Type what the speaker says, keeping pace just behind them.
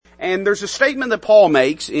And there's a statement that Paul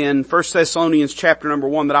makes in 1 Thessalonians chapter number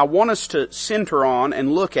 1 that I want us to center on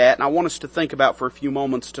and look at, and I want us to think about for a few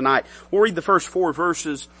moments tonight. We'll read the first 4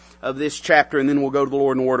 verses of this chapter, and then we'll go to the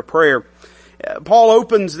Lord in a word of prayer. Paul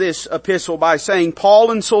opens this epistle by saying,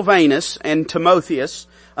 Paul and Silvanus and Timotheus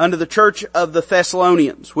unto the church of the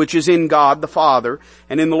Thessalonians, which is in God the Father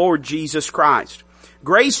and in the Lord Jesus Christ.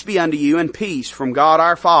 Grace be unto you and peace from God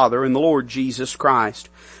our Father and the Lord Jesus Christ.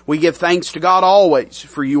 We give thanks to God always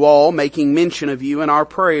for you all, making mention of you in our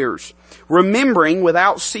prayers, remembering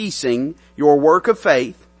without ceasing your work of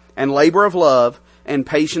faith and labor of love and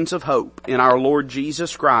patience of hope in our Lord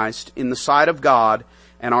Jesus Christ in the sight of God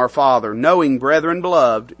and our Father, knowing, brethren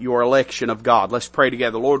beloved, your election of God. Let's pray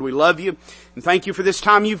together. Lord, we love you and thank you for this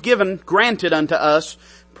time you've granted unto us.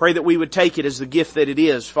 Pray that we would take it as the gift that it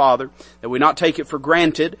is, Father, that we not take it for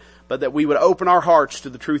granted, but that we would open our hearts to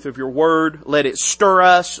the truth of your word. Let it stir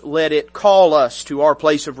us. Let it call us to our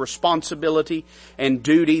place of responsibility and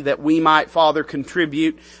duty that we might, Father,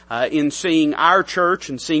 contribute in seeing our church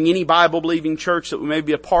and seeing any Bible-believing church that we may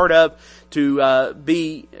be a part of to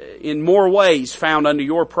be in more ways found under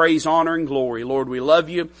your praise, honor, and glory. Lord, we love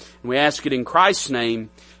you, and we ask it in Christ's name.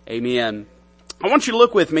 Amen. I want you to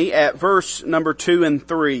look with me at verse number 2 and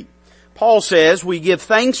 3. Paul says, we give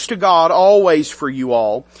thanks to God always for you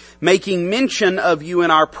all, making mention of you in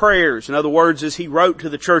our prayers. In other words, as he wrote to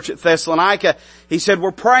the church at Thessalonica, he said,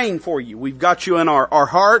 we're praying for you. We've got you in our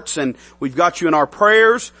hearts and we've got you in our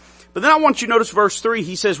prayers. But then I want you to notice verse 3.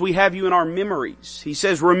 He says, we have you in our memories. He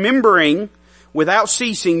says, remembering without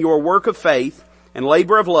ceasing your work of faith and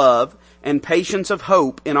labor of love and patience of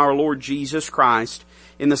hope in our Lord Jesus Christ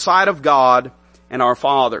in the sight of God and our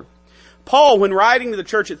Father. Paul, when writing to the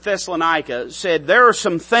church at Thessalonica, said, there are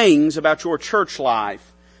some things about your church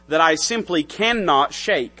life that I simply cannot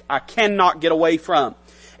shake. I cannot get away from.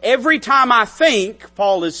 Every time I think,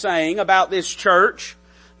 Paul is saying, about this church,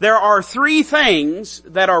 there are 3 things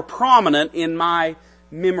that are prominent in my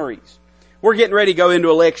memories. We're getting ready to go into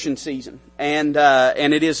election season, and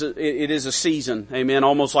it is a season, amen,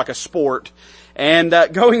 almost like a sport. And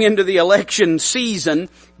going into the election season,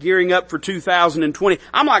 gearing up for 2020,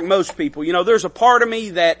 I'm like most people. You know, there's a part of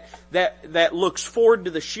me that looks forward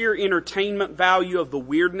to the sheer entertainment value of the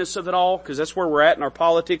weirdness of it all, because that's where we're at in our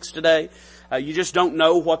politics today. You just don't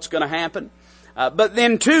know what's going to happen. But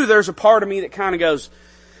then too, there's a part of me that kind of goes,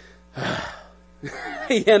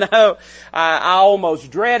 you know, I almost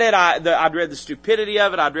dread it. I dread the stupidity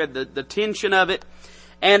of it. I dread the tension of it.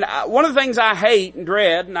 And one of the things I hate and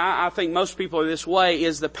dread, and I think most people are this way,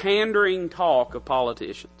 is the pandering talk of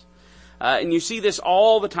politicians. And you see this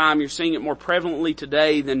all the time. You're seeing it more prevalently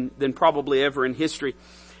today than probably ever in history.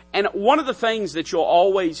 And one of the things that you'll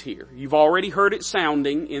always hear, you've already heard it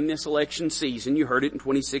sounding in this election season. You heard it in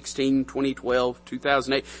 2016, 2012,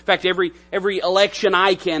 2008. In fact, every election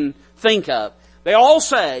I can think of, they all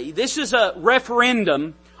say this is a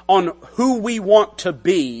referendum on who we want to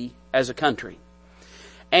be as a country.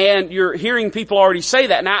 And you're hearing people already say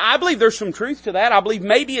that. Now, I believe there's some truth to that. I believe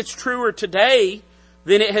maybe it's truer today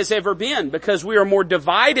than it has ever been, because we are more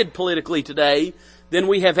divided politically today than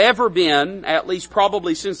we have ever been, at least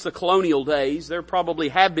probably since the colonial days. There probably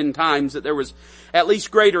have been times that there was at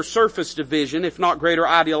least greater surface division, if not greater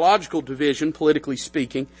ideological division, politically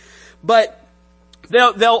speaking. But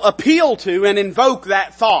they'll appeal to and invoke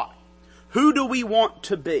that thought. Who do we want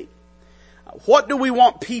to be? What do we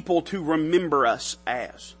want people to remember us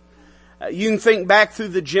as? You can think back through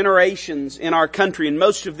the generations in our country, and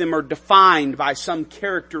most of them are defined by some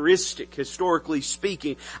characteristic, historically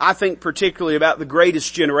speaking. I think particularly about the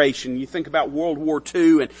greatest generation. You think about World War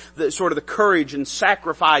II and the sort of the courage and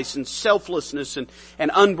sacrifice and selflessness and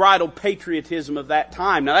unbridled patriotism of that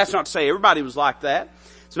time. Now, that's not to say everybody was like that.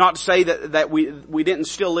 It's not to say that we didn't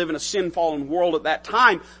still live in a sin-fallen world at that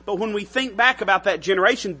time, but when we think back about that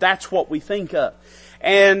generation, that's what we think of.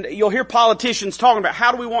 And you'll hear politicians talking about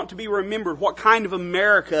how do we want to be remembered? What kind of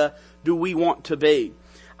America do we want to be?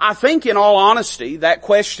 I think in all honesty, that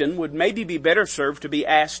question would maybe be better served to be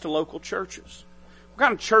asked to local churches. What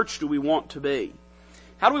kind of church do we want to be?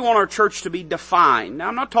 How do we want our church to be defined? Now,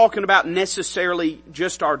 I'm not talking about necessarily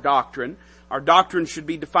just our doctrine. Our doctrine should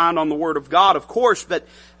be defined on the Word of God, of course, but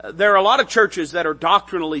there are a lot of churches that are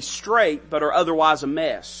doctrinally straight but are otherwise a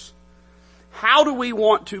mess. How do we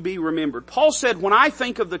want to be remembered? Paul said, when I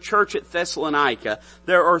think of the church at Thessalonica,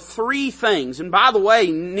 there are 3 things. And by the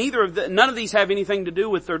way, none of these have anything to do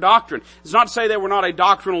with their doctrine. It's not to say they were not a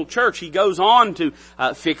doctrinal church. He goes on to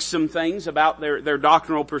fix some things about their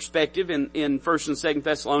doctrinal perspective in 1st and 2nd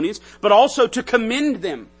Thessalonians, but also to commend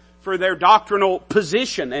them for their doctrinal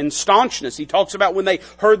position and staunchness. He talks about when they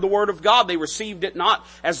heard the Word of God, they received it not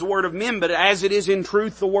as the Word of men, but as it is in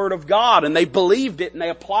truth the Word of God, and they believed it and they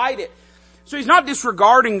applied it. So he's not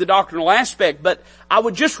disregarding the doctrinal aspect, but I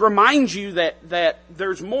would just remind you that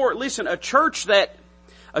there's more. Listen, a church that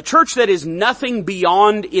is nothing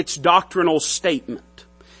beyond its doctrinal statement.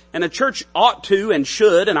 And a church ought to and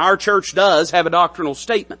should, and our church does, have a doctrinal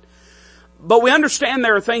statement. But we understand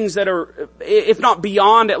there are things that are, if not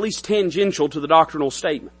beyond, at least tangential to the doctrinal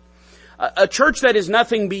statement. A church that is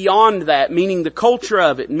nothing beyond that, meaning the culture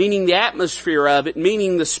of it, meaning the atmosphere of it,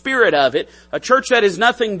 meaning the spirit of it, a church that is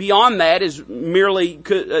nothing beyond that is merely,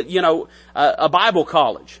 a Bible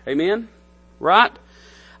college. Amen? Right?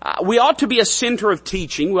 We ought to be a center of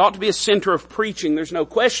teaching. We ought to be a center of preaching. There's no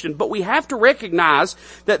question. But we have to recognize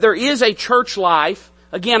that there is a church life.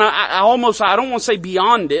 Again, I don't want to say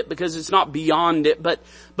beyond it, because it's not beyond it, but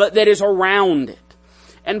that is around it.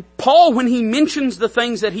 And Paul, when he mentions the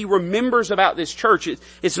things that he remembers about this church,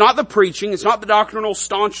 it's not the preaching, it's not the doctrinal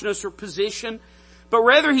staunchness or position, but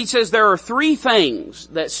rather he says there are three things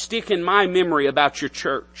that stick in my memory about your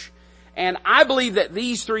church. And I believe that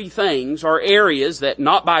these three things are areas that,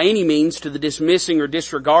 not by any means to the dismissing or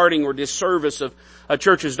disregarding or disservice of a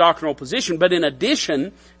church's doctrinal position, but in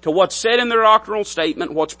addition to what's said in their doctrinal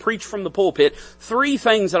statement, what's preached from the pulpit, three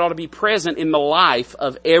things that ought to be present in the life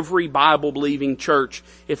of every Bible-believing church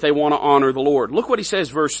if they want to honor the Lord. Look what he says,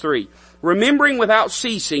 verse 3. Remembering without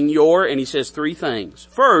ceasing your, and he says three things.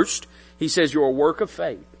 First, he says your work of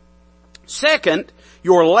faith. Second,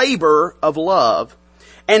 your labor of love.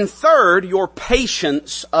 And third, your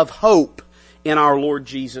patience of hope in our Lord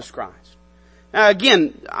Jesus Christ. Now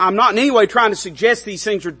again, I'm not in any way trying to suggest these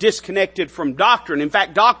things are disconnected from doctrine. In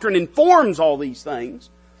fact, doctrine informs all these things.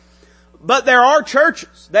 But there are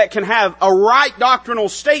churches that can have a right doctrinal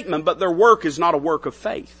statement, but their work is not a work of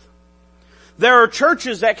faith. There are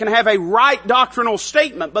churches that can have a right doctrinal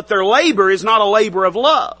statement, but their labor is not a labor of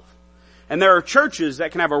love. And there are churches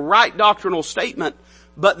that can have a right doctrinal statement,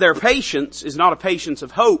 but their patience is not a patience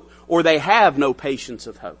of hope, or they have no patience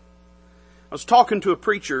of hope. I was talking to a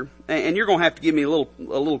preacher, and you're going to have to give me a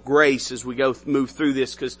little grace as we move through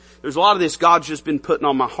this, because there's a lot of this God's just been putting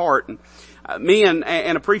on my heart. And me and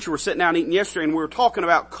a preacher were sitting down eating yesterday, and we were talking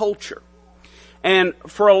about culture. And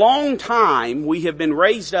for a long time, we have been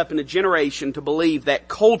raised up in a generation to believe that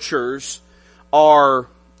cultures are,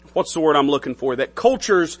 what's the word I'm looking for? That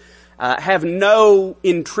cultures have no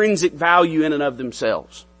intrinsic value in and of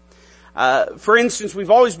themselves. For instance, we've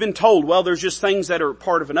always been told, well, there's just things that are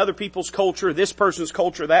part of another people's culture, this person's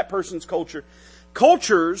culture, that person's culture.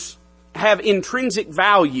 Cultures have intrinsic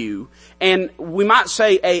value, and we might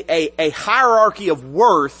say a hierarchy of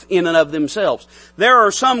worth in and of themselves. There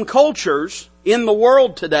are some cultures in the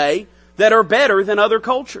world today that are better than other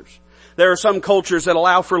cultures. There are some cultures that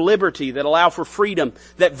allow for liberty, that allow for freedom,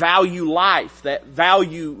 that value life, that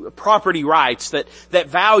value property rights, that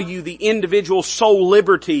value the individual soul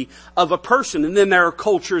liberty of a person. And then there are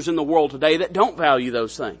cultures in the world today that don't value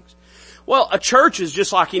those things. Well, a church is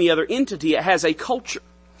just like any other entity. It has a culture.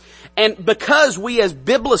 And because we as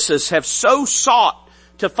biblicists have so sought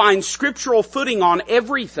to find scriptural footing on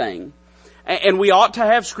everything, and we ought to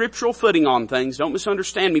have scriptural footing on things, don't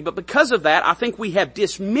misunderstand me, but because of that, I think we have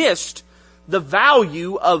dismissed the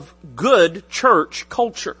value of good church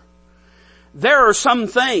culture. There are some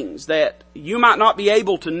things that you might not be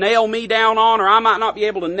able to nail me down on, or I might not be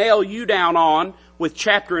able to nail you down on with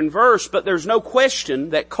chapter and verse, but there's no question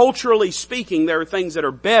that culturally speaking, there are things that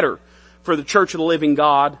are better for the church of the living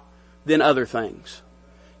God than other things.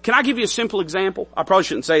 Can I give you a simple example? I probably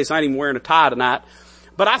shouldn't say it's not even wearing a tie tonight,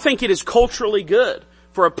 but I think it is culturally good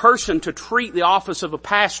for a person to treat the office of a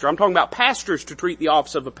pastor, I'm talking about pastors to treat the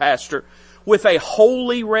office of a pastor, with a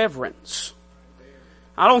holy reverence.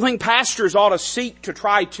 I don't think pastors ought to seek to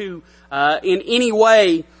try to, in any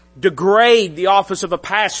way, degrade the office of a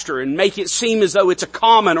pastor and make it seem as though it's a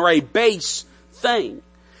common or a base thing.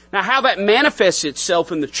 Now, how that manifests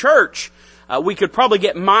itself in the church, we could probably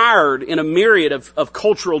get mired in a myriad of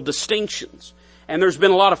cultural distinctions. And there's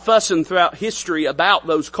been a lot of fussing throughout history about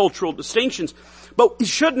those cultural distinctions. But we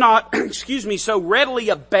should not, so readily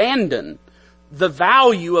abandon the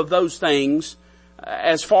value of those things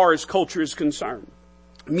as far as culture is concerned.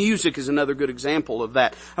 Music is another good example of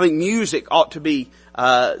that. I think music ought to be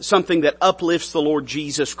something that uplifts the Lord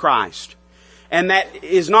Jesus Christ. And that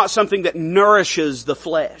is not something that nourishes the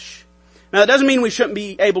flesh. Now, it doesn't mean we shouldn't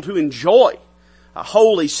be able to enjoy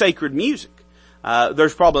holy, sacred music.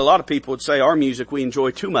 There's probably a lot of people would say our music we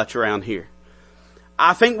enjoy too much around here.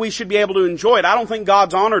 I think we should be able to enjoy it. I don't think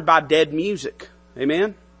God's honored by dead music.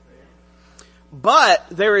 Amen? But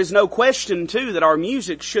there is no question, too, that our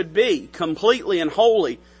music should be completely and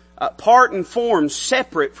wholly part and form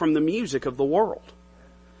separate from the music of the world.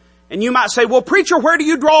 And you might say, well, preacher, where do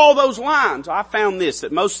you draw all those lines? I found this,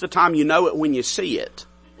 that most of the time you know it when you see it.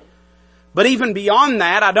 But even beyond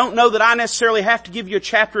that, I don't know that I necessarily have to give you a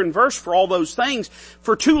chapter and verse for all those things.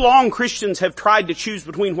 For too long, Christians have tried to choose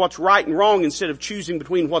between what's right and wrong instead of choosing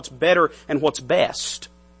between what's better and what's best.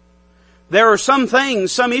 There are some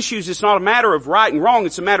things, some issues, it's not a matter of right and wrong,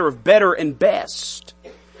 it's a matter of better and best.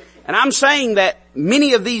 And I'm saying that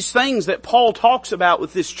many of these things that Paul talks about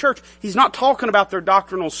with this church, he's not talking about their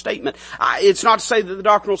doctrinal statement. It's not to say that the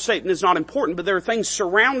doctrinal statement is not important, but there are things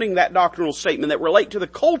surrounding that doctrinal statement that relate to the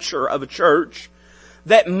culture of a church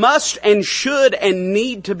that must and should and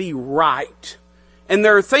need to be right. And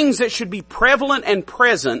there are things that should be prevalent and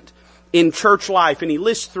present in church life, and he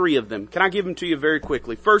lists 3 of them. Can I give them to you very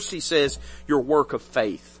quickly? First, he says, your work of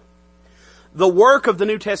faith. The work of the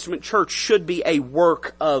New Testament church should be a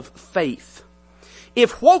work of faith.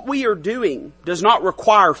 If what we are doing does not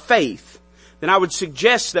require faith, then I would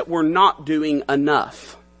suggest that we're not doing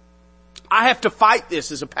enough. I have to fight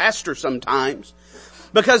this as a pastor sometimes,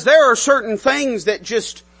 because there are certain things that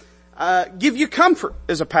just give you comfort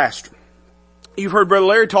as a pastor. You've heard Brother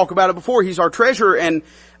Larry talk about it before. He's our treasurer, and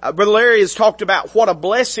Brother Larry has talked about what a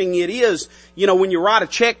blessing it is. You know, when you write a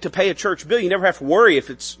check to pay a church bill, you never have to worry if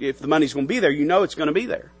the money's going to be there. You know it's going to be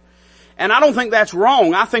there. And I don't think that's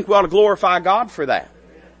wrong. I think we ought to glorify God for that.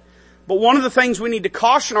 But one of the things we need to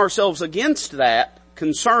caution ourselves against that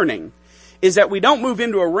concerning is that we don't move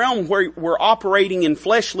into a realm where we're operating in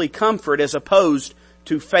fleshly comfort as opposed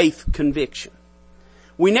to faith conviction.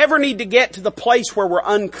 We never need to get to the place where we're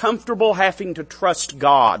uncomfortable having to trust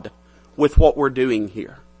God with what we're doing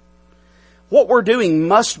here. What we're doing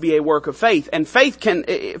must be a work of faith, and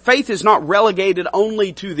faith is not relegated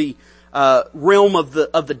only to the realm of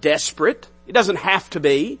the desperate. It doesn't have to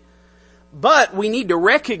be. But we need to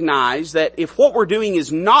recognize that if what we're doing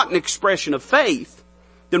is not an expression of faith,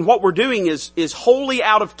 then what we're doing is wholly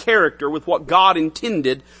out of character with what God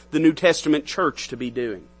intended the New Testament church to be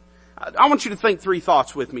doing. I want you to think 3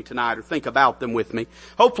 thoughts with me tonight, or think about them with me.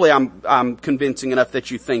 Hopefully I'm convincing enough that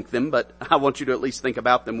you think them, but I want you to at least think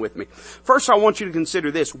about them with me. First, I want you to consider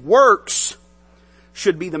this. Works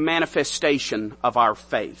should be the manifestation of our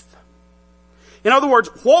faith. In other words,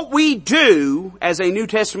 what we do as a New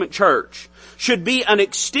Testament church should be an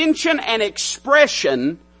extension and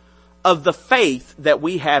expression of the faith that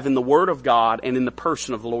we have in the Word of God and in the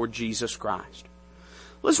person of the Lord Jesus Christ.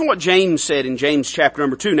 Listen to what James said in James chapter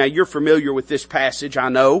number 2. Now, you're familiar with this passage, I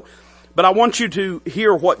know, but I want you to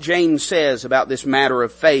hear what James says about this matter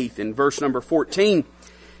of faith in verse number 14.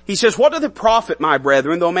 He says, what doth it profit, my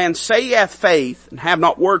brethren, though a man say he hath faith and have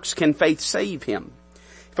not works, can faith save him?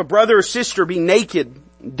 If a brother or sister be naked,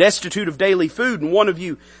 destitute of daily food, and one of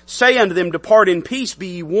you say unto them, depart in peace, be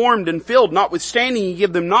ye warmed and filled, notwithstanding ye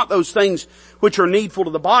give them not those things which are needful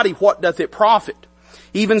to the body, what doth it profit?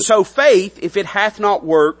 Even so faith, if it hath not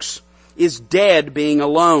works, is dead being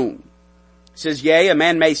alone. He says, yea, a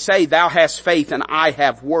man may say, thou hast faith and I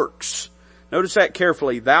have works. Notice that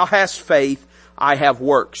carefully. Thou hast faith, I have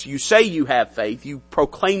works. You say you have faith. You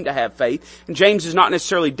proclaim to have faith. And James is not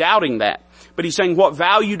necessarily doubting that. But he's saying, what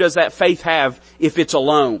value does that faith have if it's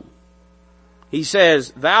alone? He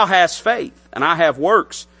says, thou hast faith and I have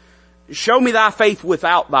works. Show me thy faith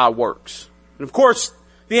without thy works. And of course,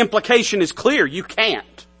 the implication is clear. You can't.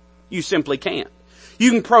 You simply can't.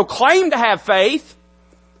 You can proclaim to have faith,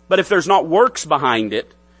 but if there's not works behind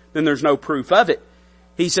it, then there's no proof of it.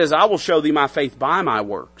 He says, I will show thee my faith by my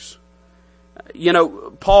works. You know,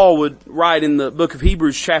 Paul would write in the book of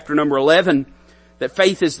Hebrews chapter number 11 that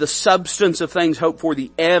faith is the substance of things hoped for,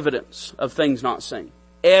 the evidence of things not seen.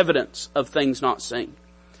 Evidence of things not seen.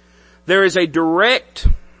 There is a direct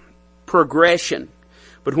progression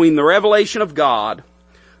between the revelation of God,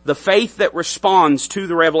 the faith that responds to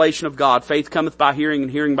the revelation of God. Faith cometh by hearing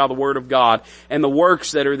and hearing by the word of God, and the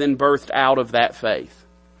works that are then birthed out of that faith.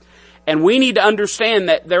 And we need to understand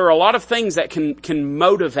that there are a lot of things that can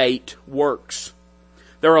motivate works.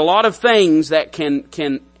 There are a lot of things that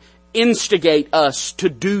can instigate us to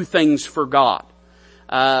do things for God.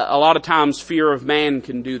 A lot of times fear of man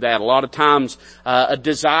can do that. A lot of times a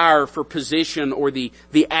desire for position or the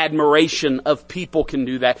admiration of people can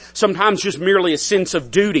do that. Sometimes just merely a sense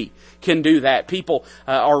of duty can do that. People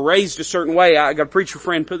are raised a certain way. I got a preacher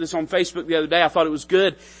friend put this on Facebook the other day. I thought it was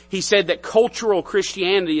good. He said that cultural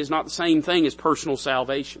Christianity is not the same thing as personal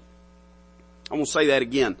salvation. I'm going to say that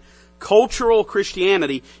again. Cultural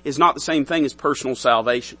Christianity is not the same thing as personal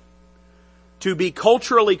salvation. To be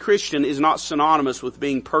culturally Christian is not synonymous with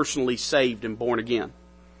being personally saved and born again.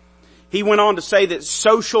 He went on to say that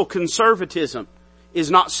social conservatism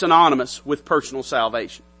is not synonymous with personal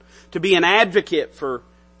salvation. To be an advocate for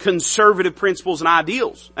conservative principles and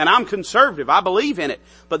ideals, and I'm conservative, I believe in it,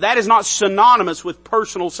 but that is not synonymous with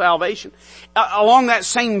personal salvation. Along that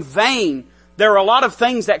same vein, there are a lot of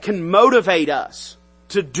things that can motivate us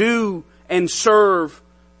to do and serve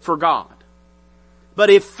for God. But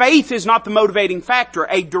if faith is not the motivating factor,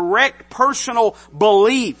 a direct personal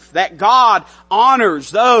belief that God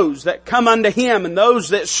honors those that come unto Him and those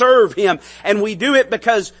that serve Him, and we do it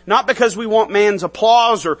not because we want man's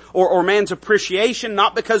applause or man's appreciation,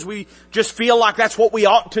 not because we just feel like that's what we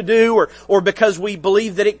ought to do, or because we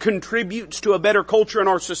believe that it contributes to a better culture in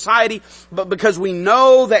our society, but because we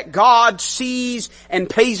know that God sees and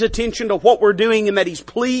pays attention to what we're doing and that He's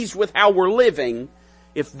pleased with how we're living.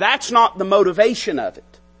 If that's not the motivation of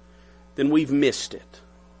it, then we've missed it.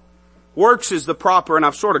 Works is the proper, and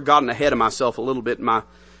I've sort of gotten ahead of myself a little bit in my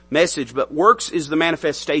message, but works is the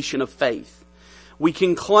manifestation of faith. We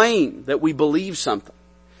can claim that we believe something,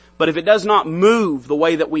 but if it does not move the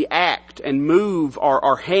way that we act and move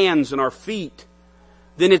our hands and our feet,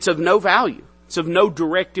 then it's of no value. It's of no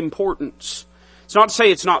direct importance. It's not to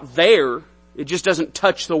say it's not there. It just doesn't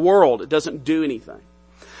touch the world. It doesn't do anything.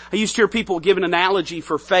 I used to hear people give an analogy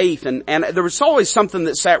for faith, and there was always something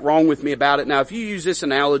that sat wrong with me about it. Now, if you use this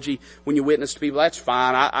analogy when you witness to people, that's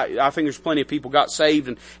fine. I think there's plenty of people got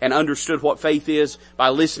saved and understood what faith is by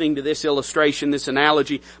listening to this illustration, this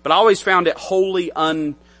analogy. But I always found it wholly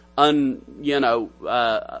unfulfilled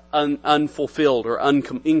or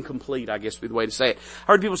incomplete, I guess would be the way to say it.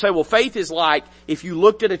 I heard people say, well, faith is like if you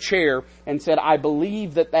looked at a chair and said, I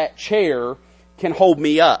believe that chair can hold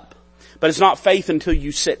me up. But it's not faith until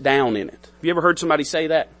you sit down in it. Have you ever heard somebody say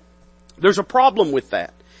that? There's a problem with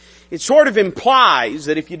that. It sort of implies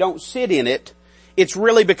that if you don't sit in it, it's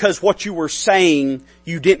really because what you were saying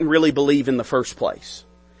you didn't really believe in the first place.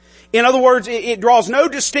 In other words, it draws no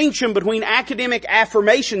distinction between academic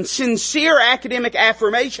affirmation, sincere academic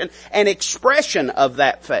affirmation, and expression of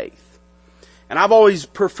that faith. And I've always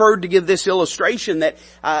preferred to give this illustration that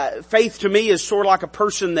faith to me is sort of like a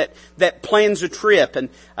person that plans a trip. And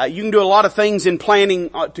you can do a lot of things in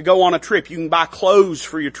planning to go on a trip. You can buy clothes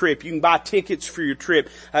for your trip. You can buy tickets for your trip.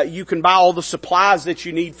 You can buy all the supplies that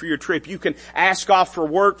you need for your trip. You can ask off for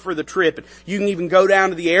work for the trip. You can even go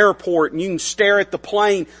down to the airport and you can stare at the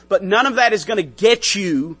plane. But none of that is going to get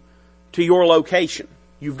you to your location.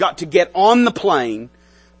 You've got to get on the plane,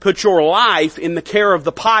 put your life in the care of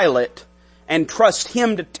the pilot, and trust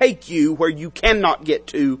Him to take you where you cannot get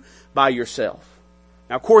to by yourself.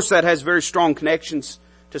 Now, of course, that has very strong connections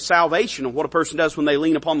to salvation and what a person does when they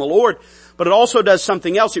lean upon the Lord. But it also does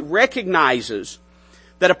something else. It recognizes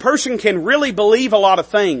that a person can really believe a lot of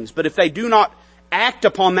things, but if they do not act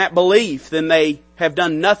upon that belief, then they have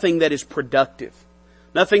done nothing that is productive,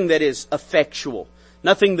 nothing that is effectual,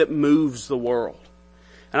 nothing that moves the world.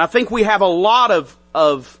 And I think we have a lot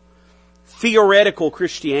of theoretical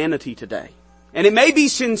Christianity today. And it may be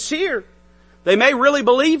sincere. They may really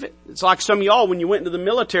believe it. It's like some of y'all when you went into the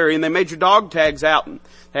military and they made your dog tags out and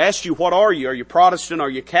they asked you, what are you? Are you Protestant? Are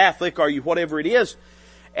you Catholic? Are you whatever it is?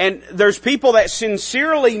 And there's people that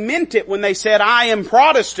sincerely meant it when they said, I am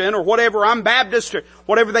Protestant or whatever, I'm Baptist or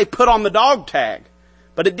whatever they put on the dog tag.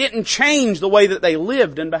 But it didn't change the way that they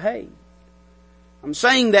lived and behaved. I'm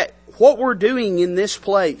saying that what we're doing in this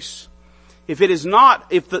place, if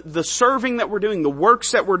the serving that we're doing, the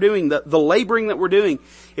works that we're doing, the laboring that we're doing,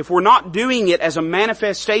 if we're not doing it as a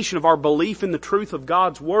manifestation of our belief in the truth of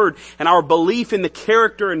God's Word and our belief in the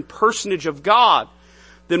character and personage of God,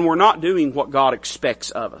 then we're not doing what God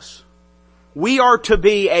expects of us. We are to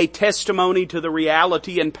be a testimony to the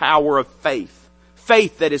reality and power of faith.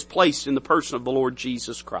 Faith that is placed in the person of the Lord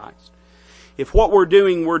Jesus Christ. If what we're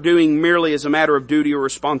doing merely as a matter of duty or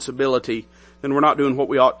responsibility, then we're not doing what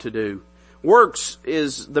we ought to do. Works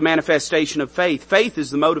is the manifestation of faith. Faith is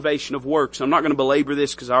the motivation of works. I'm not going to belabor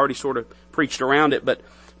this because I already sort of preached around it, but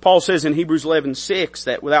Paul says in Hebrews 11:6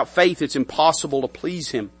 that without faith it's impossible to please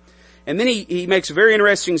Him. And then he makes a very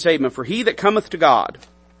interesting statement. For he that cometh to God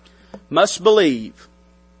must believe.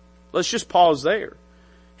 Let's just pause there.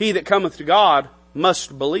 He that cometh to God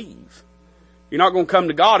must believe. You're not going to come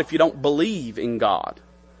to God if you don't believe in God.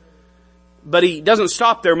 But he doesn't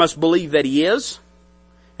stop there. Must believe that He is,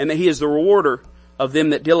 and that He is the rewarder of them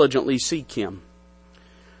that diligently seek Him.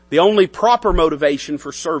 The only proper motivation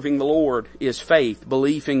for serving the Lord is faith,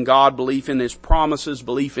 belief in God, belief in His promises,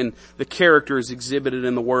 belief in the character as exhibited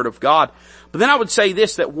in the Word of God. But then I would say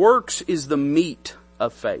this, that works is the meat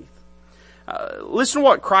of faith. Listen to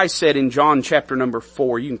what Christ said in John chapter number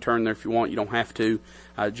 4. You can turn there if you want. You don't have to.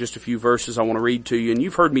 Just a few verses I want to read to you. And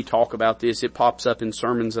you've heard me talk about this. It pops up in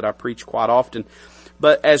sermons that I preach quite often.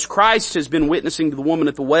 But as Christ has been witnessing to the woman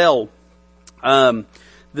at the well, the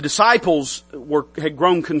disciples had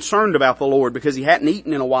grown concerned about the Lord because he hadn't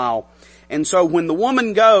eaten in a while. And so when the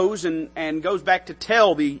woman goes and goes back to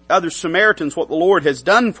tell the other Samaritans what the Lord has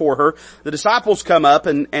done for her, the disciples come up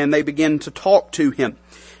and they begin to talk to him.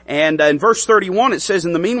 And in verse 31 it says,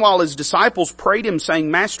 "In the meanwhile his disciples prayed him, saying,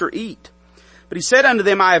 Master, eat. But he said unto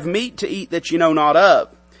them, I have meat to eat that ye know not of.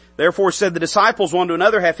 Therefore said the disciples one to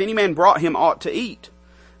another, Hath any man brought him aught to eat?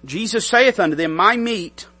 Jesus saith unto them, My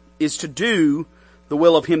meat is to do the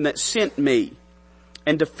will of him that sent me,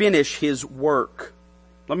 and to finish his work."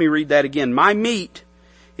 Let me read that again. My meat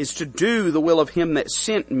is to do the will of him that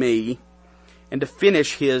sent me, and to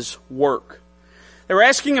finish his work. They were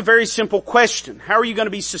asking a very simple question. How are you going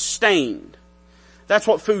to be sustained? That's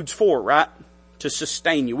what food's for, right? To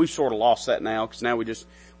sustain you. We've sort of lost that now, because now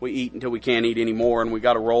we eat until we can't eat anymore, and we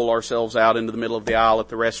got to roll ourselves out into the middle of the aisle at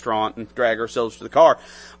the restaurant and drag ourselves to the car.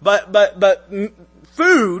 But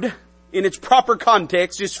food, in its proper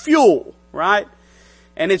context, is fuel, right?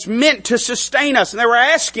 And it's meant to sustain us. And they were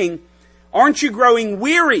asking, aren't you growing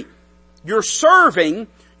weary? You're serving,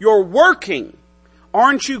 you're working.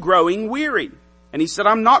 Aren't you growing weary? And he said,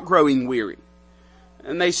 I'm not growing weary.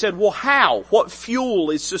 And they said, well, how? What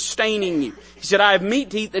fuel is sustaining you? He said, I have meat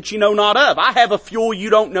to eat that you know not of. I have a fuel you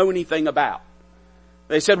don't know anything about.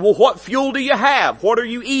 They said, well, what fuel do you have? What are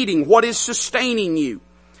you eating? What is sustaining you?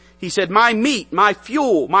 He said, my meat, my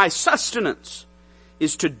fuel, my sustenance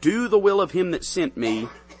is to do the will of him that sent me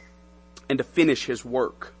and to finish his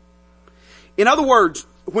work. In other words,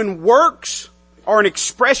 when works are an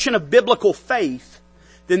expression of biblical faith,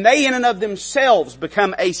 then they in and of themselves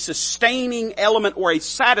become a sustaining element or a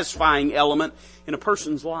satisfying element in a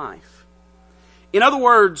person's life. In other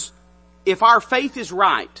words, if our faith is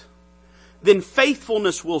right, then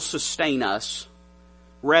faithfulness will sustain us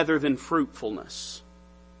rather than fruitfulness.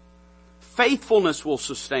 Faithfulness will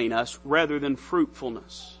sustain us rather than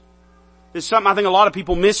fruitfulness. This is something I think a lot of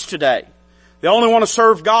people miss today. They only want to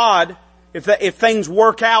serve God if things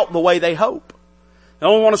work out the way they hope. They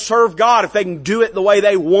only want to serve God if they can do it the way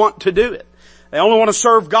they want to do it. They only want to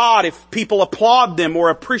serve God if people applaud them or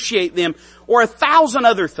appreciate them or 1,000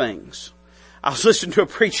 other things. I was listening to a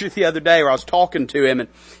preacher the other day, or I was talking to him, and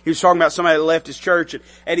he was talking about somebody that left his church,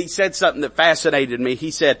 and he said something that fascinated me.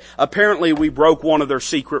 He said, apparently we broke one of their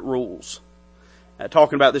secret rules.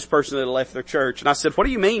 Talking about this person that left their church. And I said, what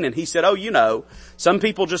do you mean? And he said, oh, you know, some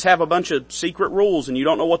people just have a bunch of secret rules and you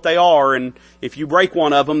don't know what they are, and if you break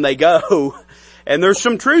one of them, they go. And there's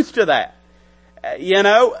some truth to that.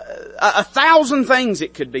 1,000 things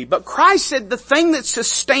it could be. But Christ said the thing that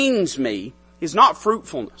sustains me is not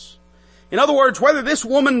fruitfulness. In other words, whether this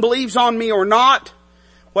woman believes on me or not,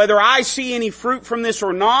 whether I see any fruit from this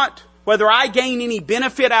or not, whether I gain any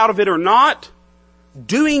benefit out of it or not,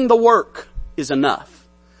 doing the work is enough.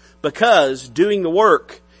 Because doing the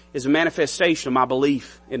work is a manifestation of my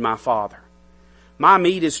belief in my Father. My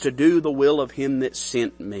meat is to do the will of him that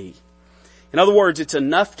sent me. In other words, it's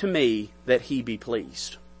enough to me that he be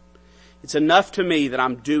pleased. It's enough to me that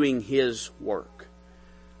I'm doing his work.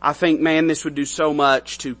 I think, man, this would do so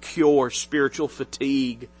much to cure spiritual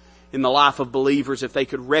fatigue in the life of believers if they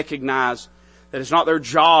could recognize that it's not their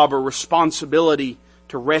job or responsibility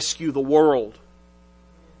to rescue the world.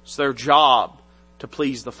 It's their job to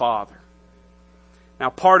please the Father. Now,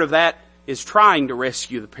 part of that is trying to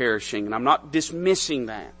rescue the perishing, and I'm not dismissing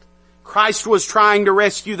that. Christ was trying to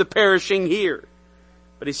rescue the perishing here.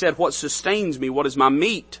 But he said, what sustains me, what is my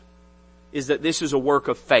meat, is that this is a work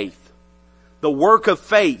of faith. The work of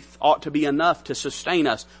faith ought to be enough to sustain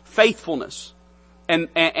us. Faithfulness and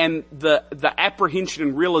the apprehension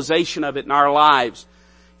and realization of it in our lives.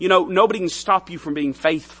 You know, nobody can stop you from being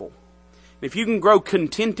faithful. If you can grow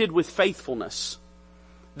contented with faithfulness,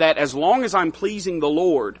 that as long as I'm pleasing the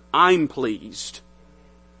Lord, I'm pleased,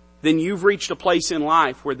 then you've reached a place in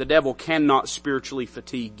life where the devil cannot spiritually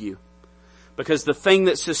fatigue you. Because the thing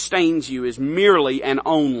that sustains you is merely and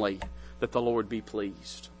only that the Lord be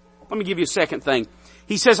pleased. Let me give you a second thing.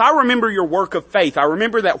 He says, I remember your work of faith. I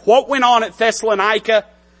remember that what went on at Thessalonica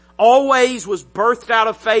always was birthed out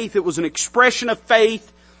of faith. It was an expression of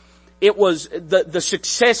faith. It was, the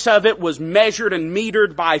success of it was measured and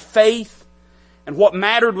metered by faith. And what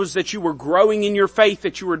mattered was that you were growing in your faith,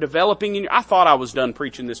 that you were developing in your... I thought I was done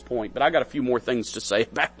preaching this point, but I got a few more things to say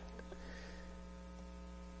about it.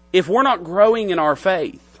 If we're not growing in our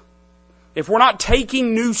faith, if we're not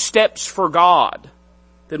taking new steps for God,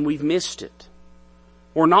 then we've missed it.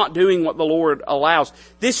 or not doing what the Lord allows.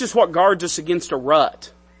 This is what guards us against a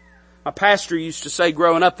rut. My pastor used to say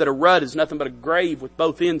growing up that a rut is nothing but a grave with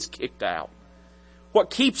both ends kicked out. What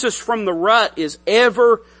keeps us from the rut is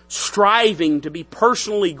ever striving to be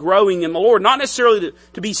personally growing in the Lord. Not necessarily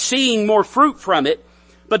to be seeing more fruit from it,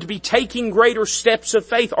 but to be taking greater steps of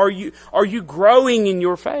faith. Are you growing in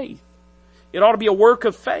your faith? It ought to be a work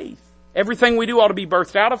of faith. Everything we do ought to be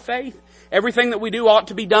birthed out of faith. Everything that we do ought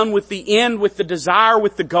to be done with the end, with the desire,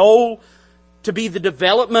 with the goal to be the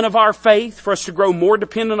development of our faith, for us to grow more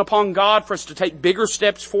dependent upon God, for us to take bigger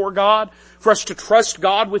steps for God, for us to trust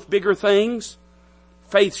God with bigger things.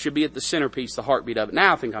 Faith should be at the centerpiece, the heartbeat of it.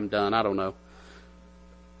 Now I think I'm done. I don't know.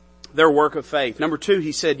 Their work of faith. Number 2,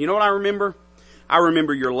 he said, you know what I remember? I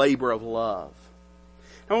remember your labor of love.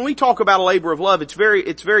 Now when we talk about a labor of love, it's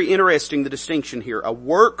very interesting, the distinction here. A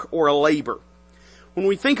work or a labor. When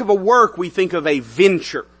we think of a work, we think of a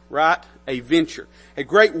venture, right? A venture. A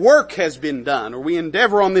great work has been done, or we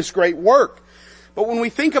endeavor on this great work. But when we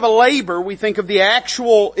think of a labor, we think of the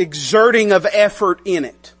actual exerting of effort in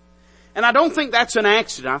it. And I don't think that's an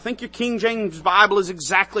accident. I think your King James Bible is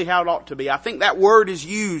exactly how it ought to be. I think that word is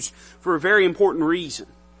used for a very important reason.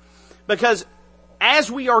 Because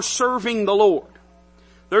as we are serving the Lord,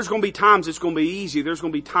 there's going to be times it's going to be easy. There's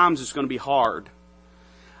going to be times it's going to be hard.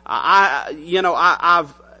 I've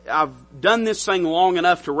done this thing long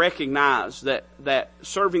enough to recognize that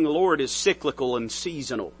serving the Lord is cyclical and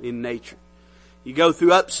seasonal in nature. You go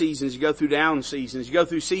through up seasons, you go through down seasons, you go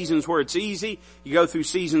through seasons where it's easy, you go through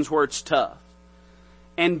seasons where it's tough.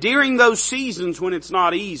 And during those seasons when it's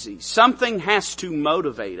not easy, something has to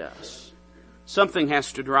motivate us. Something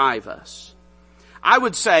has to drive us. I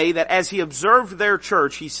would say that as he observed their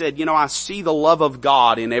church, he said, I see the love of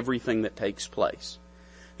God in everything that takes place.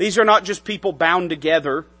 These are not just people bound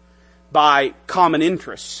together by common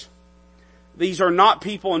interests. These are not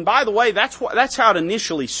people, and by the way, that's how it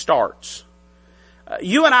initially starts.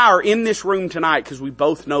 You and I are in this room tonight because we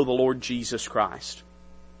both know the Lord Jesus Christ.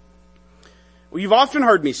 Well, you've often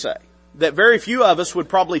heard me say that very few of us would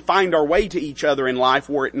probably find our way to each other in life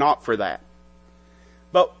were it not for that.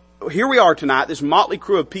 But here we are tonight, this motley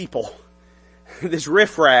crew of people, this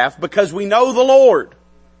riffraff, because we know the Lord.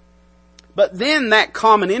 But then that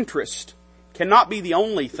common interest cannot be the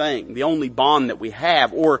only thing, the only bond that we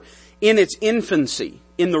have, or in its infancy,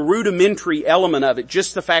 in the rudimentary element of it,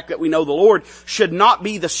 just the fact that we know the Lord should not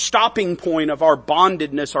be the stopping point of our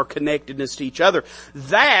bondedness, our connectedness to each other.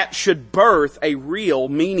 That should birth a real,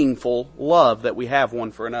 meaningful love that we have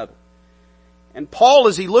one for another. And Paul,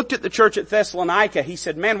 as he looked at the church at Thessalonica, he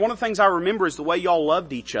said, man, one of the things I remember is the way y'all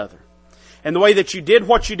loved each other. And the way that you did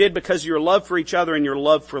what you did because of your love for each other and your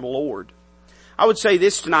love for the Lord. I would say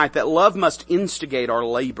this tonight, that love must instigate our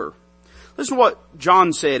labor. Listen to what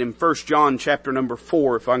John said in 1 John chapter number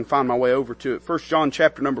 4, if I can find my way over to it. 1 John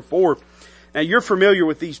chapter number 4. Now you're familiar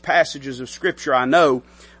with these passages of Scripture, I know,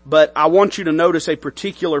 but I want you to notice a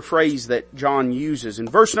particular phrase that John uses. In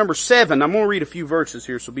verse number 7, I'm going to read a few verses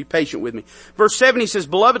here, so be patient with me. Verse 7, he says,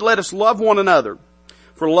 Beloved, let us love one another,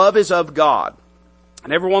 for love is of God.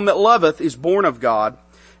 And everyone that loveth is born of God,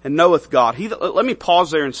 and knoweth God. Let me pause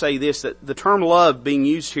there and say this, that the term love being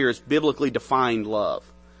used here is biblically defined love.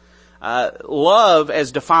 Love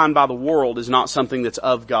as defined by the world is not something that's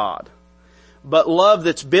of God. But love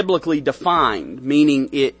that's biblically defined, meaning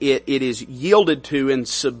it is yielded to and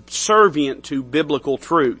subservient to biblical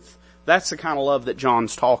truth. That's the kind of love that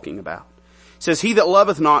John's talking about. It says, He that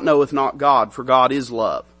loveth not knoweth not God, for God is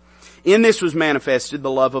love. In this was manifested the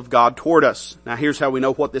love of God toward us. Now here's how we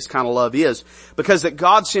know what this kind of love is. Because that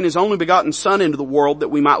God sent His only begotten Son into the world that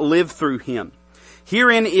we might live through Him.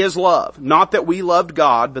 Herein is love, not that we loved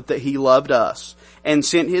God, but that He loved us, and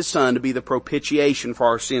sent His Son to be the propitiation for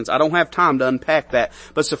our sins. I don't have time to unpack that,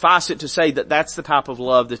 but suffice it to say that that's the type of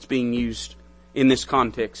love that's being used in this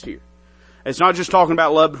context here. It's not just talking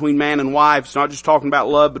about love between man and wife. It's not just talking about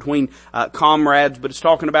love between comrades, but it's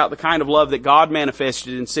talking about the kind of love that God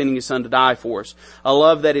manifested in sending His Son to die for us. A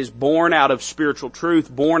love that is born out of spiritual truth,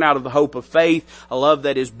 born out of the hope of faith, a love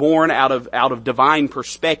that is born out of divine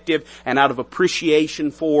perspective and out of appreciation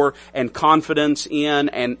for and confidence in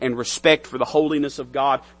and respect for the holiness of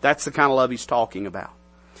God. That's the kind of love He's talking about.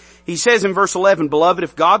 He says in verse 11, Beloved,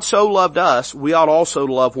 if God so loved us, we ought also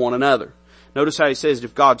to love one another. Notice how he says,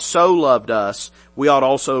 if God so loved us, we ought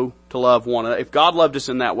also to love one another. If God loved us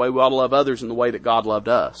in that way, we ought to love others in the way that God loved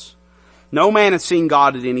us. No man hath seen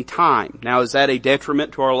God at any time. Now, is that a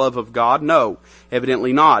detriment to our love of God? No,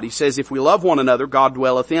 evidently not. He says, if we love one another, God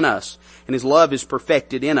dwelleth in us, and His love is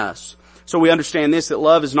perfected in us. So we understand this, that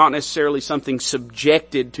love is not necessarily something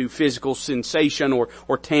subjected to physical sensation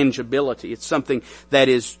or tangibility. It's something that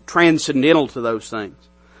is transcendental to those things.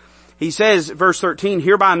 He says, verse 13,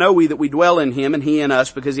 hereby know we that we dwell in him and he in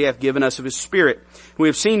us, because he hath given us of his Spirit. We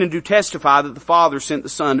have seen and do testify that the Father sent the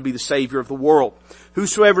Son to be the Savior of the world.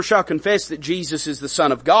 Whosoever shall confess that Jesus is the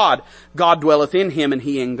Son of God, God dwelleth in him and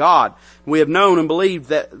he in God. We have known and believed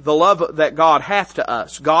that the love that God hath to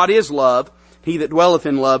us. God is love. He that dwelleth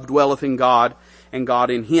in love dwelleth in God, and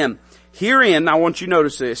God in him. Herein, I want you to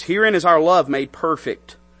notice this, herein is our love made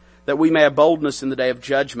perfect, that we may have boldness in the day of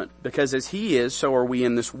judgment. Because as he is, so are we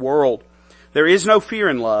in this world. There is no fear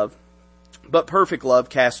in love, but perfect love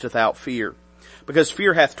casteth out fear. Because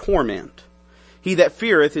fear hath torment. He that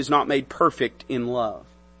feareth is not made perfect in love.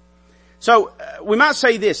 So, we might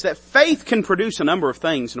say this, that faith can produce a number of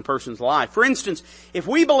things in a person's life. For instance, if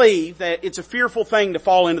we believe that it's a fearful thing to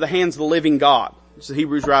fall into the hands of the living God, as the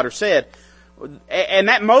Hebrews writer said, and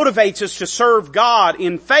that motivates us to serve God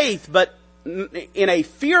in faith, but in a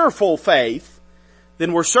fearful faith,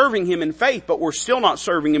 then we're serving him in faith, but we're still not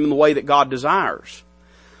serving him in the way that God desires.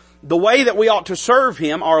 The way that we ought to serve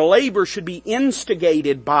him, our labor should be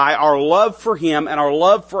instigated by our love for him and our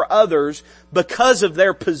love for others because of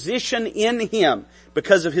their position in him,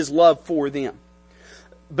 because of his love for them.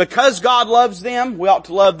 Because God loves them, we ought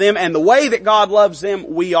to love them, and the way that God loves them,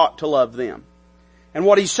 we ought to love them. And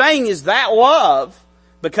what he's saying is that love,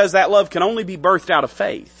 because that love can only be birthed out of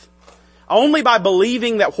faith. Only by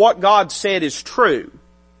believing that what God said is true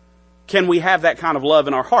can we have that kind of love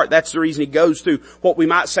in our heart. That's the reason he goes through what we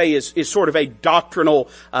might say is sort of a doctrinal,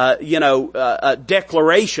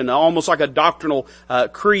 declaration, almost like a doctrinal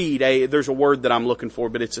creed. There's a word that I'm looking for,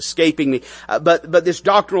 but it's escaping me. But this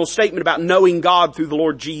doctrinal statement about knowing God through the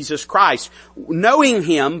Lord Jesus Christ, knowing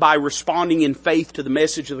him by responding in faith to the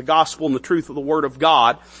message of the gospel and the truth of the Word of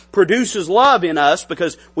God, produces love in us,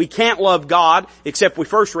 because we can't love God except we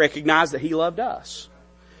first recognize that he loved us.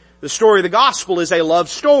 The story of the gospel is a love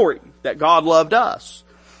story, that God loved us.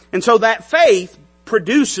 And so that faith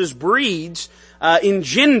breeds,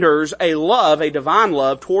 engenders a love, a divine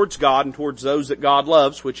love towards God and towards those that God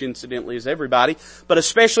loves, which incidentally is everybody, but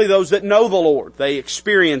especially those that know the Lord. They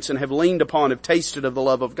experience and have leaned upon, have tasted of the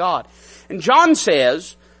love of God. And John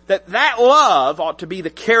says that love ought to be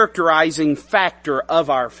the characterizing factor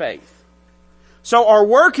of our faith. So our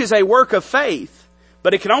work is a work of faith,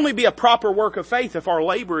 but it can only be a proper work of faith if our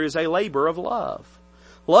labor is a labor of love.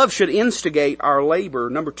 Love should instigate our labor.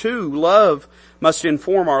 Number two, love must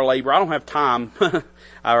inform our labor. I don't have time.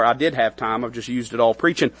 Or I did have time. I've just used it all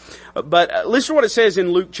preaching. But listen to what it says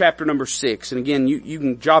in Luke chapter number 6. And again, you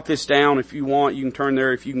can jot this down if you want. You can turn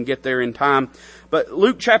there if you can get there in time. But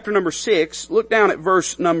Luke chapter number 6, look down at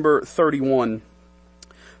verse number 31.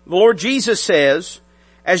 The Lord Jesus says,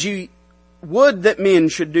 as you would that men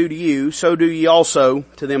should do to you, so do ye also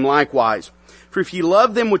to them likewise. For if ye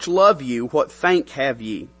love them which love you, what thank have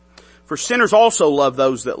ye? For sinners also love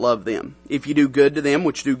those that love them. If ye do good to them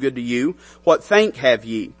which do good to you, what thank have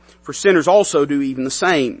ye? For sinners also do even the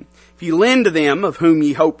same. If ye lend to them of whom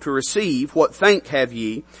ye hope to receive, what thank have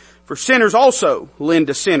ye? For sinners also lend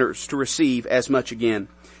to sinners to receive as much again.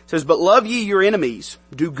 It says, but love ye your enemies,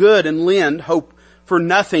 do good and lend, hope for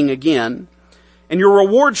nothing again. And your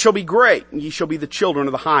reward shall be great, and ye shall be the children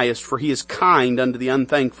of the highest, for he is kind unto the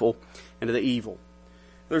unthankful and to the evil.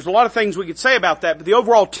 There's a lot of things we could say about that, but the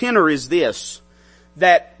overall tenor is this,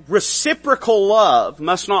 that reciprocal love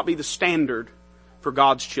must not be the standard for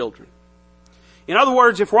God's children. In other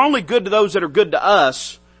words, if we're only good to those that are good to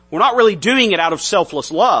us, we're not really doing it out of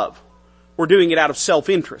selfless love. We're doing it out of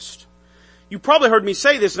self-interest. You probably heard me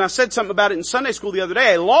say this, and I said something about it in Sunday school the other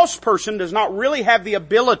day. A lost person does not really have the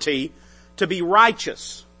ability to be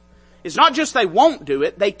righteous. It's not just they won't do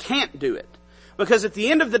it, they can't do it. Because at the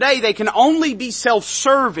end of the day, they can only be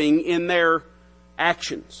self-serving in their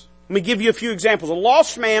actions. Let me give you a few examples. A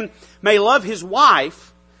lost man may love his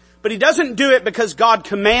wife, but he doesn't do it because God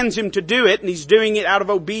commands him to do it, and he's doing it out of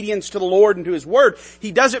obedience to the Lord and to his word.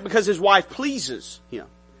 He does it because his wife pleases him.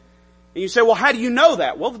 And you say, well, how do you know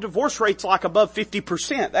that? Well, the divorce rate's like above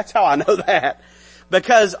 50%. That's how I know that.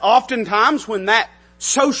 Because oftentimes when that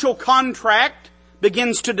social contract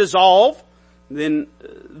begins to dissolve, then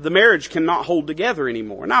the marriage cannot hold together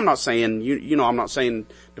anymore. And I'm not saying, I'm not saying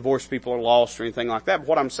divorced people are lost or anything like that. But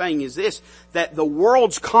what I'm saying is this, that the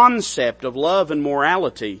world's concept of love and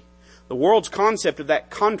morality, the world's concept of that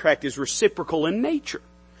contract is reciprocal in nature.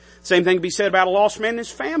 Same thing can be said about a lost man and his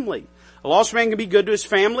family. A lost man can be good to his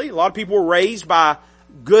family. A lot of people were raised by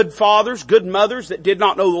good fathers, good mothers that did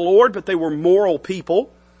not know the Lord, but they were moral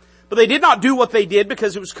people. But they did not do what they did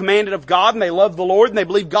because it was commanded of God and they loved the Lord and they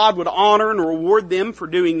believed God would honor and reward them for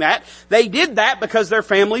doing that. They did that because their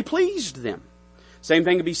family pleased them. Same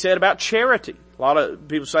thing can be said about charity. A lot of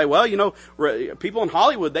people say, well, people in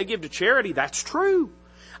Hollywood, they give to charity. That's true.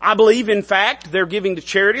 I believe, in fact, their giving to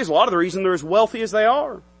charity is a lot of the reason they're as wealthy as they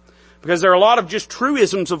are. Because there are a lot of just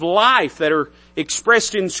truisms of life that are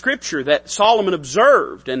expressed in Scripture that Solomon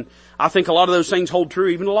observed. And I think a lot of those things hold true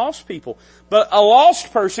even to lost people. But a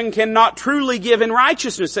lost person cannot truly give in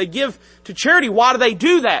righteousness. They give to charity. Why do they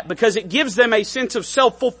do that? Because it gives them a sense of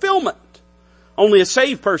self-fulfillment. Only a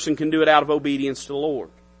saved person can do it out of obedience to the Lord.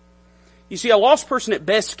 You see, a lost person at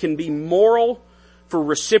best can be moral for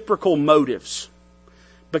reciprocal motives.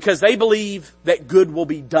 Because they believe that good will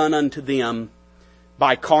be done unto them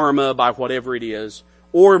by karma, by whatever it is,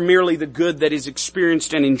 or merely the good that is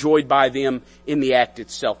experienced and enjoyed by them in the act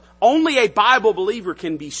itself. Only a Bible believer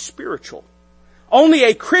can be spiritual. Only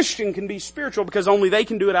a Christian can be spiritual because only they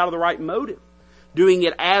can do it out of the right motive, doing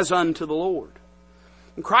it as unto the Lord.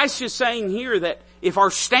 And Christ is saying here that if our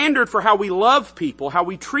standard for how we love people, how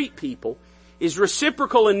we treat people, is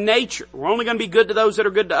reciprocal in nature, we're only going to be good to those that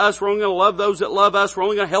are good to us, we're only going to love those that love us, we're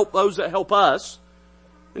only going to help those that help us,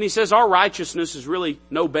 then he says our righteousness is really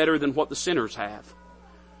no better than what the sinners have.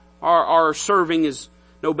 Our serving is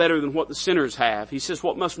no better than what the sinners have. He says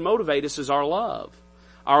what must motivate us is our love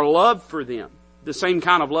for them. The same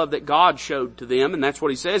kind of love that God showed to them, and that's what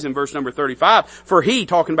he says in verse number 35. For he,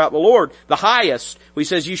 talking about the Lord, the highest, he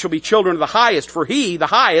says, you shall be children of the highest, for he, the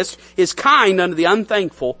highest, is kind unto the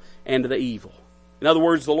unthankful and to the evil. In other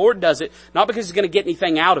words, the Lord does it not because he's going to get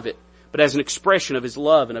anything out of it, but as an expression of his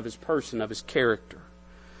love and of his person, of his character.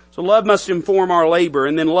 So love must inform our labor,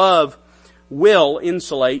 and then love will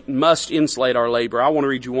insulate and must insulate our labor. I want to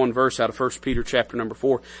read you one verse out of 1 Peter chapter number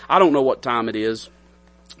 4. I don't know what time it is,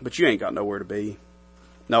 but you ain't got nowhere to be.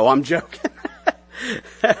 No, I'm joking.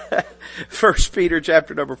 1 Peter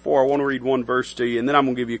chapter number 4. I want to read one verse to you, and then I'm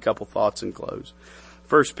going to give you a couple thoughts and close.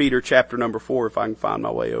 1 Peter chapter number 4, if I can find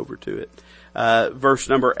my way over to it. Verse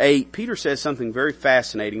number 8, Peter says something very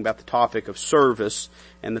fascinating about the topic of service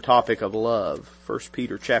and the topic of love. 1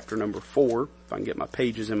 Peter chapter number 4, if I can get my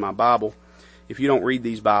pages in my Bible. If you don't read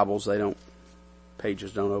these Bibles,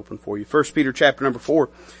 pages don't open for you. 1 Peter chapter number 4,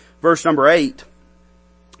 verse number 8,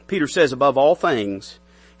 Peter says, above all things,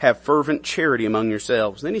 have fervent charity among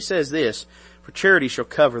yourselves. Then he says this, for charity shall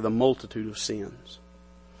cover the multitude of sins.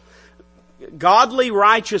 Godly,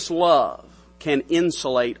 righteous love can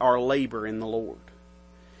insulate our labor in the Lord.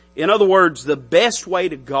 In other words, the best way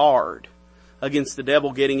to guard against the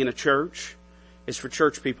devil getting in a church is for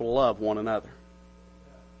church people to love one another.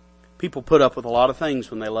 People put up with a lot of things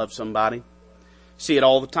when they love somebody. You see it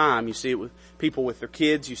all the time. You see it with people with their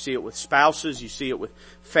kids. You see it with spouses. You see it with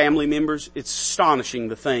family members. It's astonishing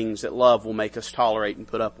the things that love will make us tolerate and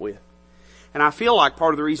put up with. And I feel like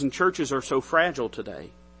part of the reason churches are so fragile today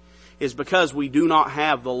is because we do not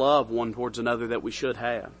have the love one towards another that we should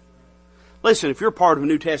have. Listen, if you're part of a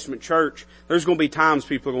New Testament church, there's going to be times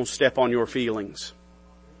people are going to step on your feelings.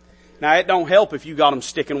 Now, it don't help if you got them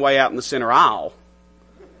sticking way out in the center aisle.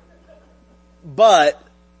 But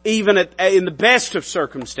even in the best of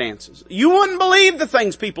circumstances, you wouldn't believe the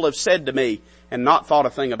things people have said to me and not thought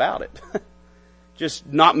a thing about it. Just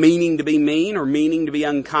not meaning to be mean or meaning to be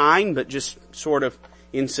unkind, but just sort of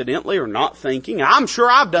incidentally or not thinking. I'm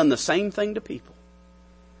sure I've done the same thing to people.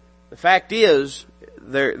 The fact is,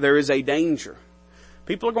 there is a danger.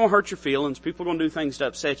 People are going to hurt your feelings. People are going to do things to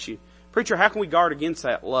upset you. Preacher, how can we guard against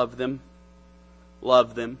that? Love them.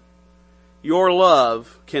 Love them. Your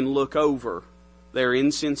love can look over their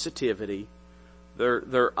insensitivity,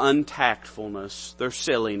 their untactfulness, their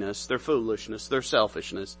silliness, their foolishness, their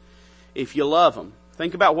selfishness. If you love them,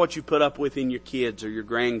 think about what you put up with in your kids or your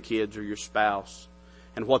grandkids or your spouse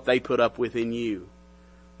and what they put up with in you.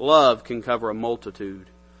 Love can cover a multitude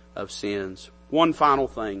of sins. One final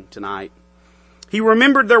thing tonight. He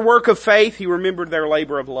remembered their work of faith. He remembered their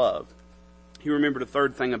labor of love. He remembered a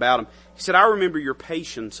third thing about them. He said, I remember your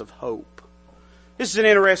patience of hope. This is an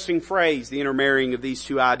interesting phrase, the intermarrying of these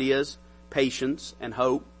two ideas, patience and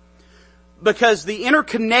hope. Because the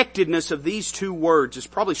interconnectedness of these two words is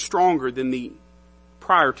probably stronger than the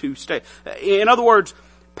prior two statements. In other words,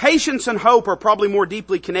 patience and hope are probably more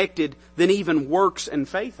deeply connected than even works and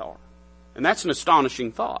faith are. And that's an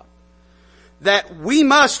astonishing thought. That we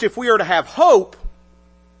must, if we are to have hope,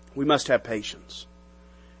 we must have patience.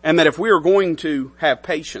 And that if we are going to have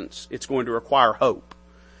patience, it's going to require hope.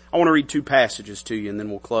 I want to read two passages to you and then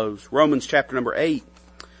we'll close. Romans chapter number 8.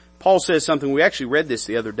 Paul says something, we actually read this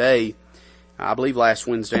the other day, I believe last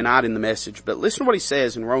Wednesday night in the message, but listen to what he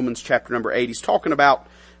says in Romans chapter number 8. He's talking about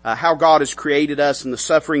how God has created us and the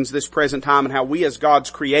sufferings of this present time, and how we as God's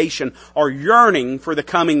creation are yearning for the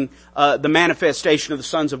coming, the manifestation of the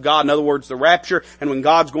sons of God. In other words, the rapture, and when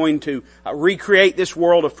God's going to recreate this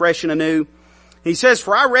world afresh and anew. He says,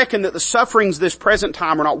 "For I reckon that the sufferings of this present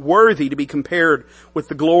time are not worthy to be compared with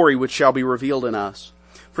the glory which shall be revealed in us.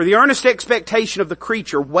 For the earnest expectation of the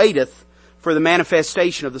creature waiteth for the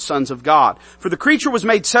manifestation of the sons of God. For the creature was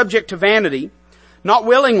made subject to vanity, not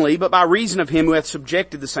willingly, but by reason of him who hath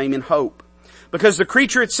subjected the same in hope. Because the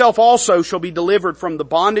creature itself also shall be delivered from the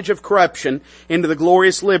bondage of corruption into the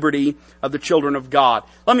glorious liberty of the children of God."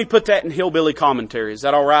 Let me put that in hillbilly commentary. Is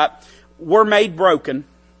that all right? We're made broken.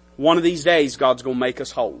 One of these days, God's going to make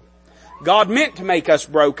us whole. God meant to make us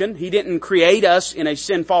broken. He didn't create us in a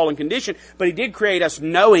sin-fallen condition, but He did create us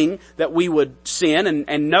knowing that we would sin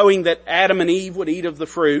and knowing that Adam and Eve would eat of the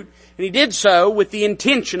fruit. And He did so with the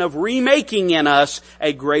intention of remaking in us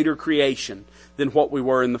a greater creation than what we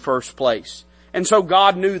were in the first place. And so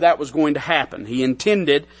God knew that was going to happen. He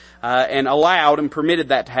intended and allowed and permitted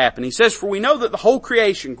that to happen. He says, "For we know that the whole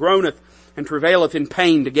creation groaneth and travaileth in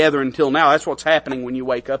pain together until now." That's what's happening when you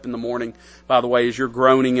wake up in the morning, by the way, is you're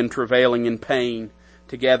groaning and travailing in pain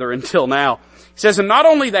together until now. He says, "And not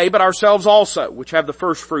only they, but ourselves also, which have the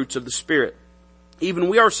first fruits of the Spirit. Even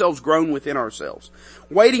we ourselves groan within ourselves,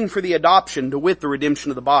 waiting for the adoption, to wit, the redemption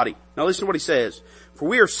of the body." Now listen to what he says. "For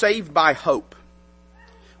we are saved by hope."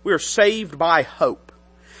 We are saved by hope.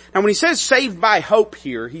 Now when he says saved by hope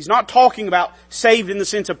here, he's not talking about saved in the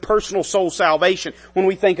sense of personal soul salvation. When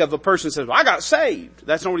we think of a person who says, "Well, I got saved."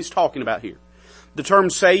 That's not what he's talking about here. The term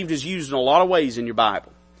saved is used in a lot of ways in your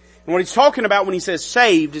Bible. And what he's talking about when he says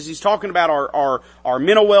saved is he's talking about our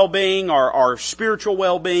mental well-being, our spiritual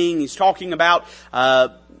well-being. He's talking about our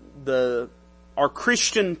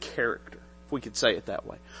Christian character, if we could say it that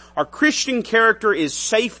way. Our Christian character is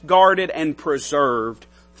safeguarded and preserved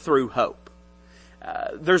through hope.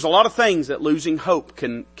 There's a lot of things that losing hope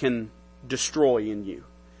can destroy in you.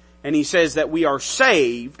 And he says that we are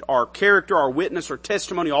saved, our character, our witness, our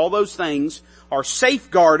testimony, all those things are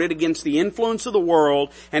safeguarded against the influence of the world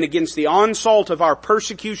and against the onslaught of our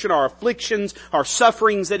persecution, our afflictions, our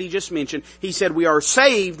sufferings that he just mentioned. He said we are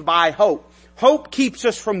saved by hope. Hope keeps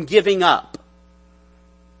us from giving up.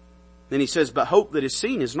 Then he says, "But hope that is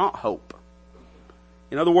seen is not hope."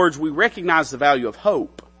 In other words, we recognize the value of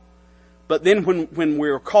hope. But then when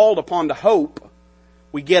we're called upon to hope,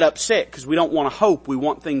 we get upset because we don't want to hope. We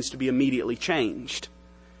want things to be immediately changed.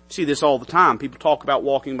 You see this all the time. People talk about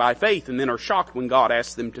walking by faith and then are shocked when God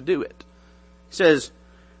asks them to do it. He says,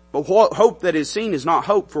 "But what hope that is seen is not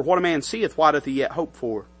hope, for what a man seeth, why doth he yet hope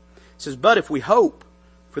for?" He says, "But if we hope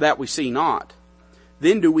for that we see not,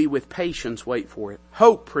 then do we with patience wait for it."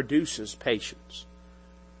 Hope produces patience.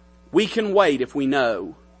 We can wait if we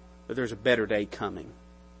know that there's a better day coming.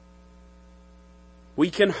 We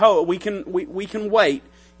can wait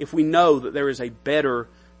if we know that there is a better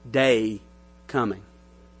day coming.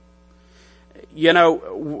 You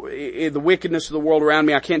know, the wickedness of the world around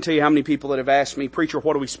me, I can't tell you how many people that have asked me, "Preacher,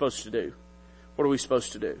 what are we supposed to do? What are we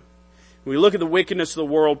supposed to do?" When we look at the wickedness of the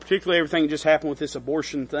world, particularly everything that just happened with this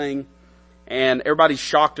abortion thing, and everybody's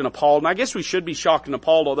shocked and appalled, and I guess we should be shocked and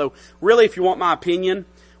appalled, although really, if you want my opinion,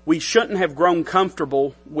 we shouldn't have grown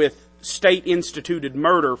comfortable with state-instituted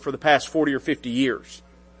murder for the past 40 or 50 years.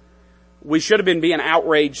 We should have been being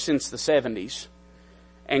outraged since the 70s.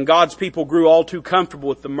 And God's people grew all too comfortable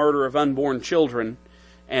with the murder of unborn children.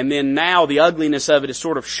 And then now the ugliness of it is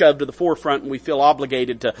sort of shoved to the forefront and we feel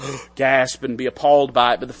obligated to gasp and be appalled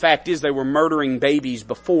by it. But the fact is they were murdering babies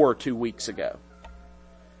before 2 weeks ago.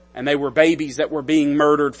 And they were babies that were being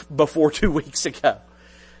murdered before 2 weeks ago.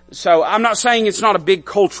 So I'm not saying it's not a big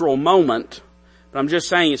cultural moment, but I'm just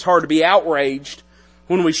saying it's hard to be outraged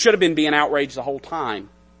when we should have been being outraged the whole time.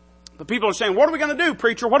 But people are saying, "What are we going to do,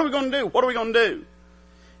 preacher? What are we going to do? What are we going to do?"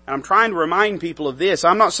 And I'm trying to remind people of this.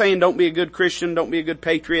 I'm not saying don't be a good Christian, don't be a good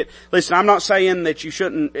patriot. Listen, I'm not saying that you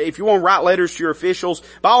shouldn't, if you want to write letters to your officials,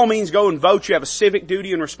 by all means go and vote. You have a civic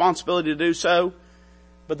duty and responsibility to do so.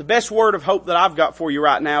 But the best word of hope that I've got for you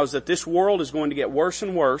right now is that this world is going to get worse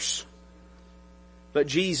and worse, but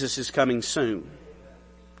Jesus is coming soon.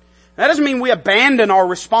 That doesn't mean we abandon our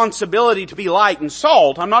responsibility to be light and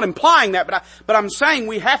salt. I'm not implying that, but I'm saying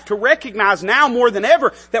we have to recognize now more than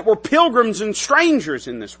ever that we're pilgrims and strangers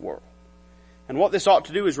in this world. And what this ought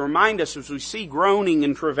to do is remind us as we see groaning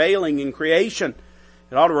and travailing in creation,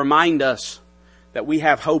 it ought to remind us that we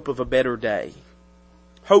have hope of a better day.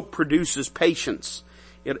 Hope produces patience.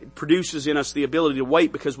 It produces in us the ability to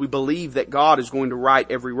wait because we believe that God is going to right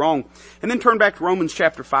every wrong. And then turn back to Romans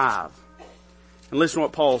chapter 5. And listen to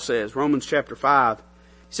what Paul says. Romans chapter 5.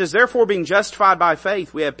 He says, therefore being justified by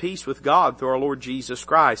faith, we have peace with God through our Lord Jesus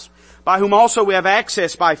Christ, by whom also we have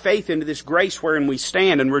access by faith into this grace wherein we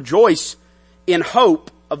stand, and rejoice in hope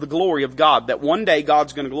of the glory of God. That one day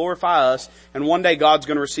God's going to glorify us, and one day God's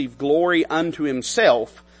going to receive glory unto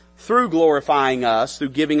Himself through glorifying us,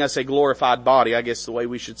 through giving us a glorified body, I guess the way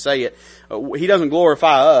we should say it. He doesn't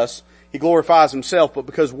glorify us, He glorifies Himself, but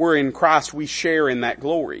because we're in Christ, we share in that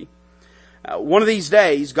glory. One of these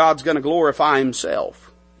days, God's going to glorify Himself.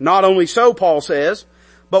 Not only so, Paul says,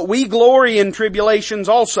 but we glory in tribulations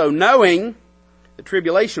also, knowing that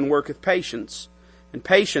tribulation worketh patience, and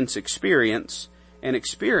patience experience, and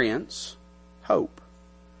experience hope.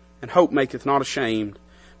 And hope maketh not ashamed,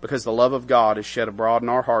 because the love of God is shed abroad in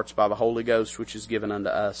our hearts by the Holy Ghost, which is given unto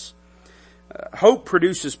us. Hope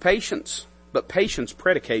produces patience, but patience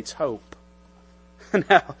predicates hope.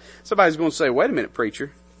 Now, somebody's going to say, wait a minute,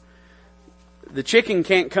 preacher. The chicken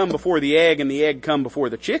can't come before the egg and the egg come before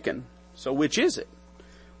the chicken. So which is it?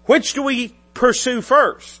 Which do we pursue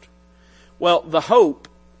first? Well, the hope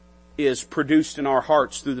is produced in our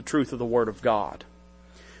hearts through the truth of the Word of God.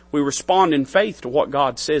 We respond in faith to what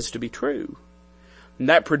God says to be true. And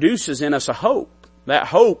that produces in us a hope. That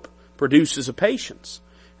hope produces a patience.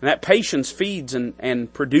 And that patience feeds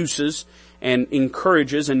and produces and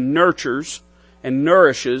encourages and nurtures and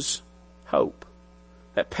nourishes hope.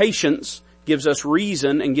 That patience gives us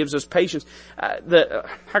reason and gives us patience.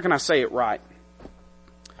 How can I say it right?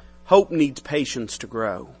 Hope needs patience to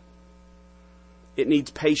grow. It needs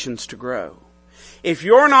patience to grow. If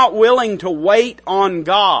you're not willing to wait on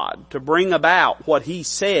God to bring about what He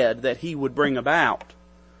said that He would bring about,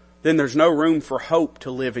 then there's no room for hope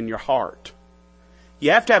to live in your heart.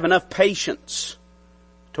 You have to have enough patience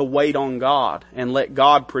to wait on God and let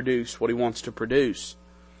God produce what He wants to produce.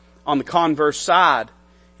 On the converse side,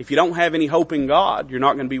 if you don't have any hope in God, you're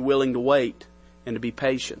not going to be willing to wait and to be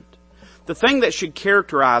patient. The thing that should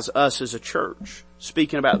characterize us as a church,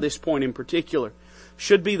 speaking about this point in particular,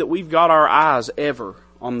 should be that we've got our eyes ever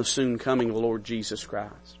on the soon coming of the Lord Jesus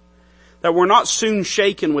Christ. That we're not soon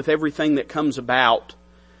shaken with everything that comes about.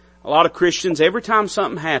 A lot of Christians, every time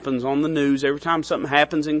something happens on the news, every time something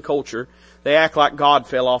happens in culture, they act like God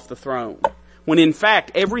fell off the throne. When in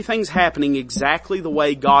fact, everything's happening exactly the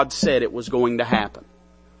way God said it was going to happen.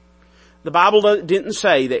 The Bible didn't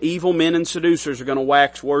say that evil men and seducers are going to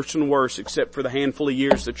wax worse and worse except for the handful of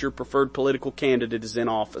years that your preferred political candidate is in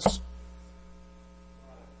office.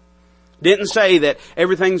 Didn't say that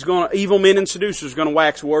evil men and seducers are going to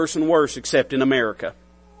wax worse and worse except in America.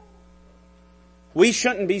 We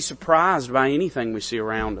shouldn't be surprised by anything we see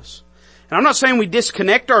around us. And I'm not saying we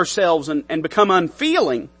disconnect ourselves and become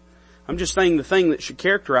unfeeling. I'm just saying the thing that should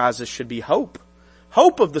characterize us should be hope.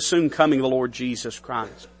 Hope of the soon coming of the Lord Jesus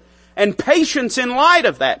Christ. And patience in light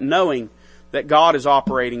of that, knowing that God is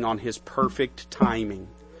operating on His perfect timing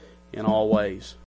in all ways.